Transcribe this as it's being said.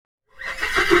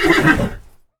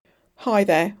Hi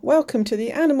there, welcome to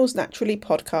the Animals Naturally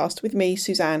podcast with me,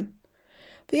 Suzanne.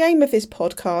 The aim of this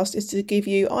podcast is to give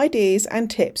you ideas and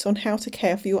tips on how to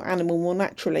care for your animal more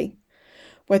naturally.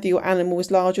 Whether your animal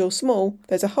is large or small,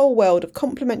 there's a whole world of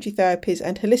complementary therapies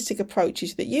and holistic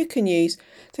approaches that you can use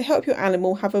to help your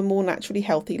animal have a more naturally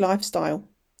healthy lifestyle.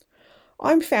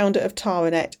 I'm founder of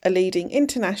Taranet, a leading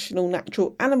international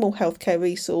natural animal healthcare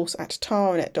resource at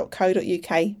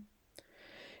taranet.co.uk.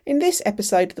 In this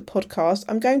episode of the podcast,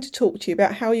 I'm going to talk to you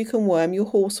about how you can worm your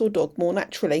horse or dog more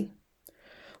naturally.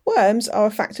 Worms are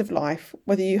a fact of life.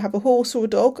 Whether you have a horse or a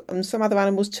dog, and some other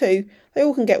animals too, they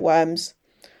all can get worms.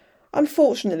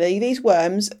 Unfortunately, these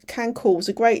worms can cause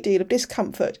a great deal of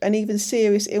discomfort and even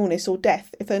serious illness or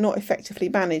death if they're not effectively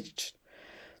managed.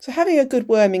 So having a good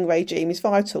worming regime is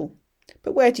vital.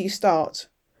 But where do you start?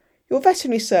 Your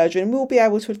veterinary surgeon will be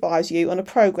able to advise you on a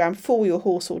programme for your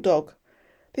horse or dog.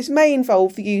 This may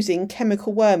involve using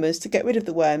chemical wormers to get rid of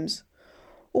the worms.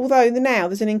 Although now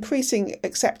there's an increasing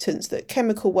acceptance that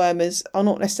chemical wormers are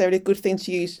not necessarily a good thing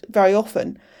to use very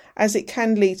often, as it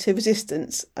can lead to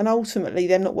resistance and ultimately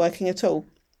them not working at all.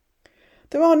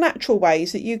 There are natural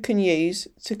ways that you can use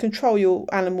to control your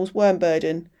animal's worm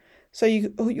burden, so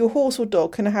your horse or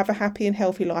dog can have a happy and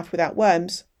healthy life without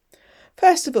worms.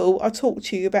 First of all, I'll talk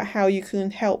to you about how you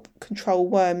can help control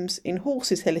worms in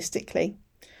horses holistically.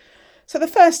 So the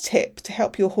first tip to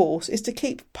help your horse is to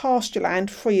keep pasture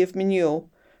land free of manure.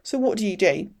 So what do?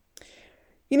 You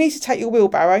need to take your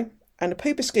wheelbarrow and a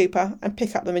pooper scooper and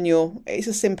pick up the manure. It's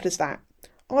as simple as that.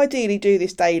 Ideally do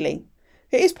this daily.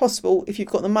 It is possible if you've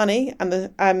got the money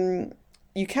and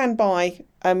you can buy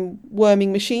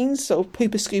worming machines, sort of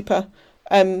pooper scooper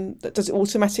that does it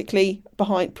automatically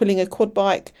behind pulling a quad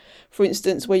bike, for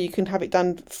instance, where you can have it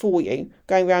done for you,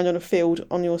 going around on a field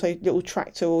on your little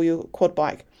tractor or your quad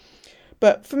bike.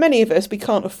 But for many of us, we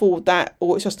can't afford that,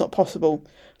 or it's just not possible.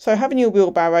 So having your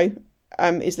wheelbarrow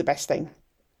is the best thing.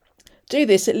 Do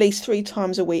this at least 3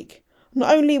 times a week.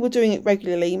 Not only will doing it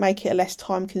regularly make it a less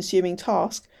time-consuming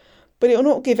task, but it will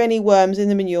not give any worms in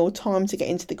the manure time to get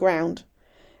into the ground.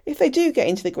 If they do get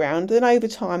into the ground, then over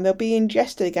time they'll be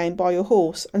ingested again by your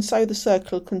horse, and so the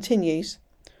circle continues.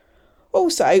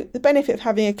 Also, the benefit of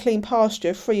having a clean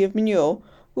pasture free of manure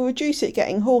will reduce it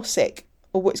getting horse sick,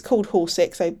 or what's called horse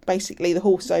sick. So basically the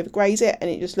horses overgraze it and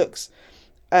it just looks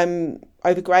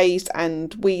overgrazed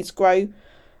and weeds grow.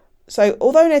 So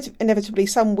although inevitably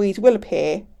some weeds will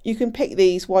appear, you can pick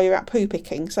these while you're at poo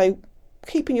picking. So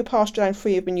keeping your pasture land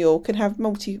free of manure can have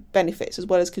multi benefits as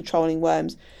well as controlling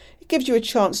worms. It gives you a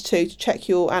chance to check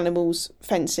your animal's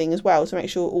fencing as well to make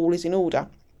sure all is in order.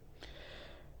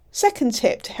 Second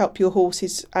tip to help your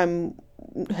horse's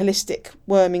holistic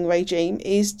worming regime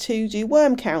is to do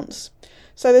worm counts.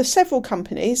 So there's several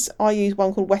companies. I use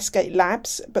one called Westgate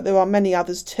Labs, but there are many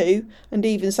others too, and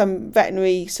even some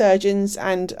veterinary surgeons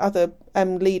and other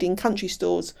leading country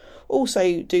stores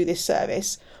also do this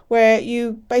service, where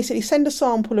you basically send a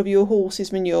sample of your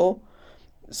horse's manure,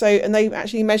 and they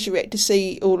actually measure it to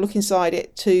see, or look inside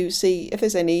it to see if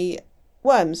there's any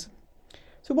worms.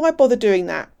 So why bother doing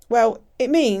that? Well, it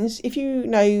means if you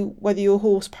know whether your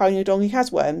horse, pony or donkey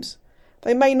has worms.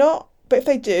 They may not, but if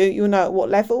they do, you'll know at what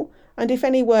level and if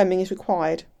any worming is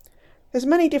required. There's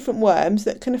many different worms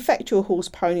that can affect your horse,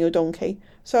 pony or donkey,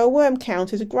 so a worm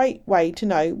count is a great way to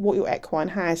know what your equine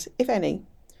has, if any.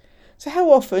 So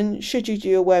how often should you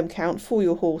do a worm count for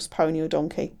your horse, pony or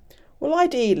donkey? Well,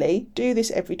 ideally, do this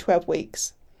every 12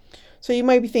 weeks. So you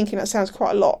may be thinking that sounds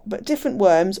quite a lot, but different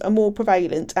worms are more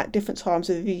prevalent at different times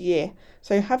of the year.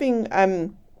 So having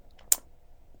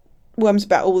worms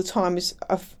about all the time is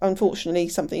unfortunately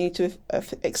something you need to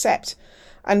accept.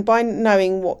 And by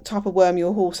knowing what type of worm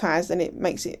your horse has, then it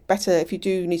makes it better if you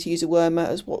do need to use a wormer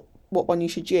as what one you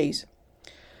should use.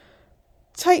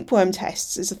 Tapeworm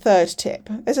tests is a third tip.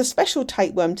 There's a special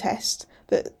tapeworm test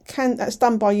that's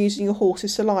done by using your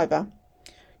horse's saliva.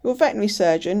 Your veterinary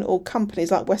surgeon or companies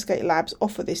like Westgate Labs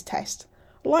offer this test.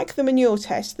 Like the manure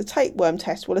test, the tapeworm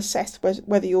test will assess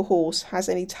whether your horse has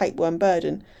any tapeworm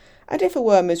burden and if a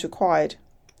worm is required.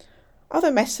 Other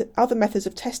methods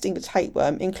of testing the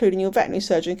tapeworm, including your veterinary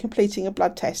surgeon completing a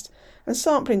blood test and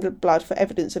sampling the blood for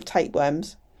evidence of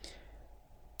tapeworms.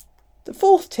 The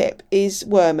fourth tip is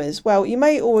wormers. Well, you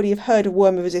may already have heard of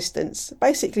wormer resistance.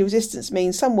 Basically, resistance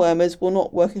means some wormers will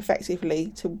not work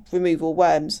effectively to remove all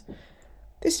worms.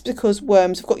 This is because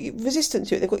worms have got resistant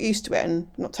to it, they've got used to it and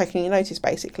not taking any notice,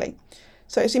 basically.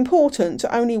 So it's important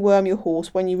to only worm your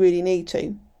horse when you really need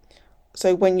to.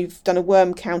 So when you've done a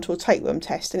worm count or tapeworm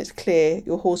test and it's clear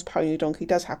your horse, pony or donkey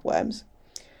does have worms.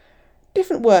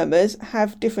 Different wormers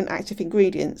have different active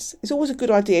ingredients. It's always a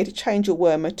good idea to change your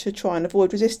wormer to try and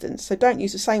avoid resistance, so don't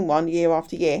use the same one year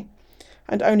after year,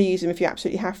 and only use them if you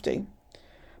absolutely have to.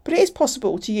 But it is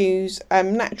possible to use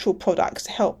natural products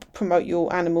to help promote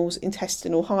your animal's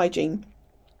intestinal hygiene.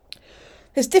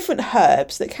 There's different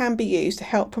herbs that can be used to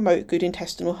help promote good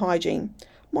intestinal hygiene.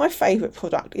 My favourite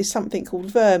product is something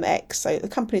called VermX. So the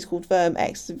company is called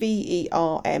VermX,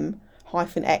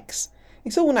 VERM-X.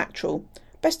 It's all natural.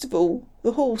 Best of all,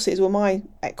 the horses, or my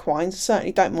equines,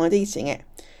 certainly don't mind eating it.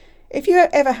 If you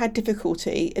ever had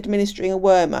difficulty administering a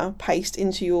wormer paste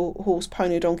into your horse,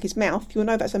 pony or donkey's mouth, you'll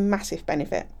know that's a massive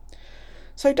benefit.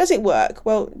 So does it work?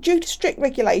 Well, due to strict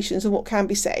regulations on what can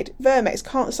be said, VermX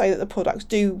can't say that the products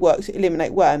do work to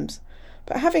eliminate worms.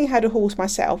 But having had a horse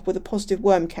myself with a positive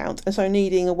worm count and so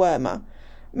needing a wormer,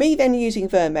 me then using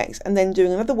VermX and then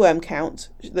doing another worm count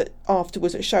that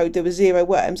afterwards that showed there were 0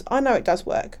 worms, I know it does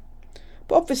work.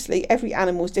 But obviously every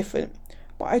animal is different.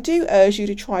 But I do urge you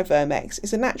to try VermX.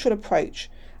 It's a natural approach,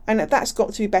 and that's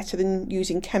got to be better than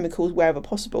using chemicals wherever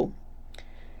possible.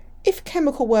 If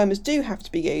chemical wormers do have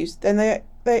to be used, then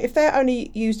if they're only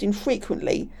used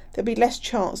infrequently, there'll be less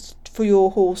chance for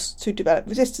your horse to develop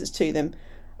resistance to them,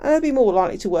 and they'll be more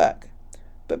likely to work.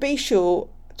 But be sure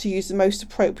to use the most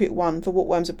appropriate one for what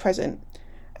worms are present.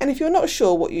 And if you're not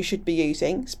sure what you should be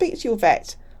using, speak to your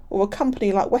vet or a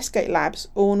company like Westgate Labs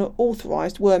or an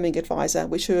authorised worming advisor,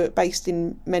 which are based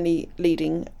in many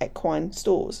leading equine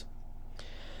stores.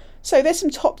 So there's some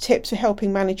top tips for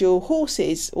helping manage your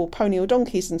horses or pony or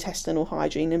donkey's intestinal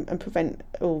hygiene and prevent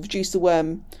or reduce the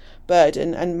worm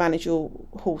burden and manage your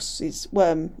horse's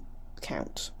worm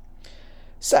count.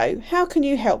 So how can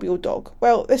you help your dog?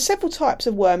 Well, there's several types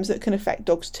of worms that can affect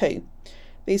dogs too.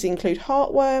 These include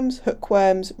heartworms,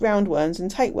 hookworms, roundworms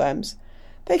and tapeworms.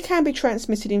 They can be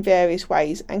transmitted in various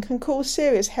ways and can cause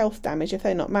serious health damage if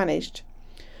they're not managed.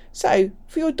 So,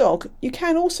 for your dog, you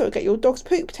can also get your dog's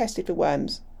poop tested for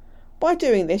worms. By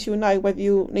doing this, you'll know whether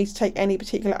you'll need to take any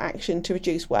particular action to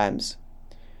reduce worms.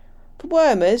 For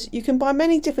wormers, you can buy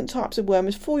many different types of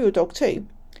wormers for your dog too,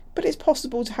 but it's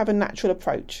possible to have a natural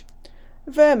approach.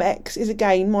 VermX is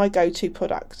again my go-to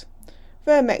product.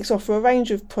 VermX offer a range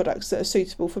of products that are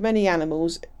suitable for many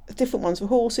animals, different ones for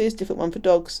horses, different ones for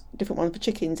dogs, different ones for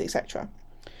chickens, etc.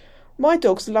 My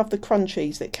dogs love the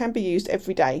crunchies that can be used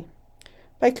every day.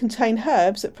 They contain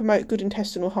herbs that promote good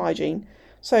intestinal hygiene,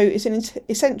 so it's an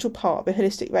essential part of a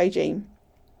holistic regime.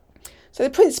 So the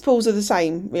principles are the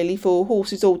same really for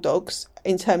horses or dogs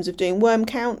in terms of doing worm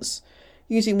counts,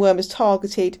 using wormers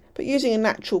targeted, but using a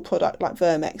natural product like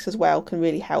VermX as well can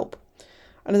really help.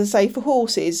 And as I say, for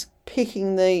horses,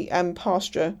 picking the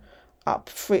pasture up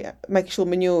free, making sure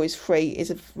manure is free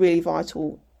is a really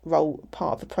vital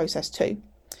part of the process too.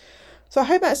 So I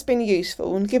hope that's been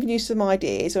useful and given you some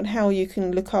ideas on how you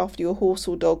can look after your horse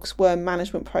or dog's worm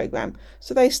management programme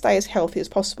so they stay as healthy as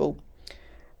possible.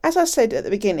 As I said at the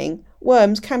beginning,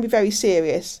 worms can be very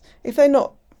serious. If they're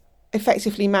not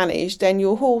effectively managed, then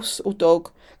your horse or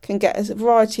dog can get a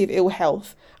variety of ill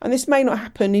health, and this may not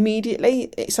happen immediately.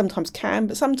 It sometimes can,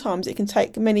 but sometimes it can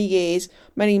take many years,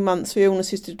 many months for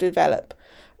illnesses to develop.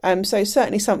 So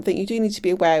certainly something you do need to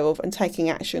be aware of and taking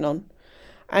action on.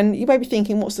 And you may be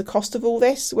thinking, what's the cost of all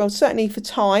this? Well, certainly for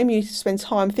time, you need to spend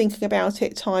time thinking about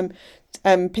it, time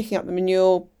picking up the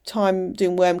manure, time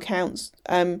doing worm counts.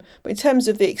 But in terms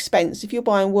of the expense, if you're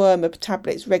buying worm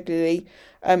tablets regularly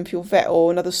for your vet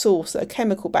or another source that are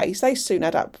chemical based, they soon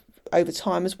add up over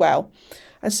time as well.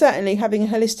 And certainly having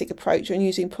a holistic approach and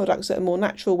using products that are more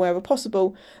natural wherever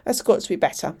possible, that's got to be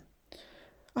better.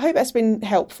 I hope that's been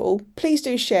helpful. Please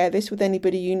do share this with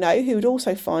anybody you know who would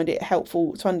also find it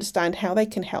helpful to understand how they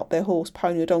can help their horse,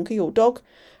 pony or donkey or dog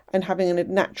and having a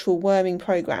natural worming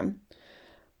programme.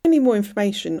 Any more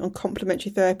information on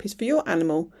complementary therapies for your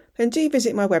animal, then do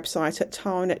visit my website at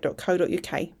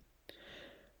taranet.co.uk.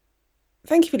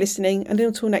 Thank you for listening, and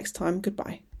until next time,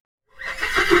 goodbye.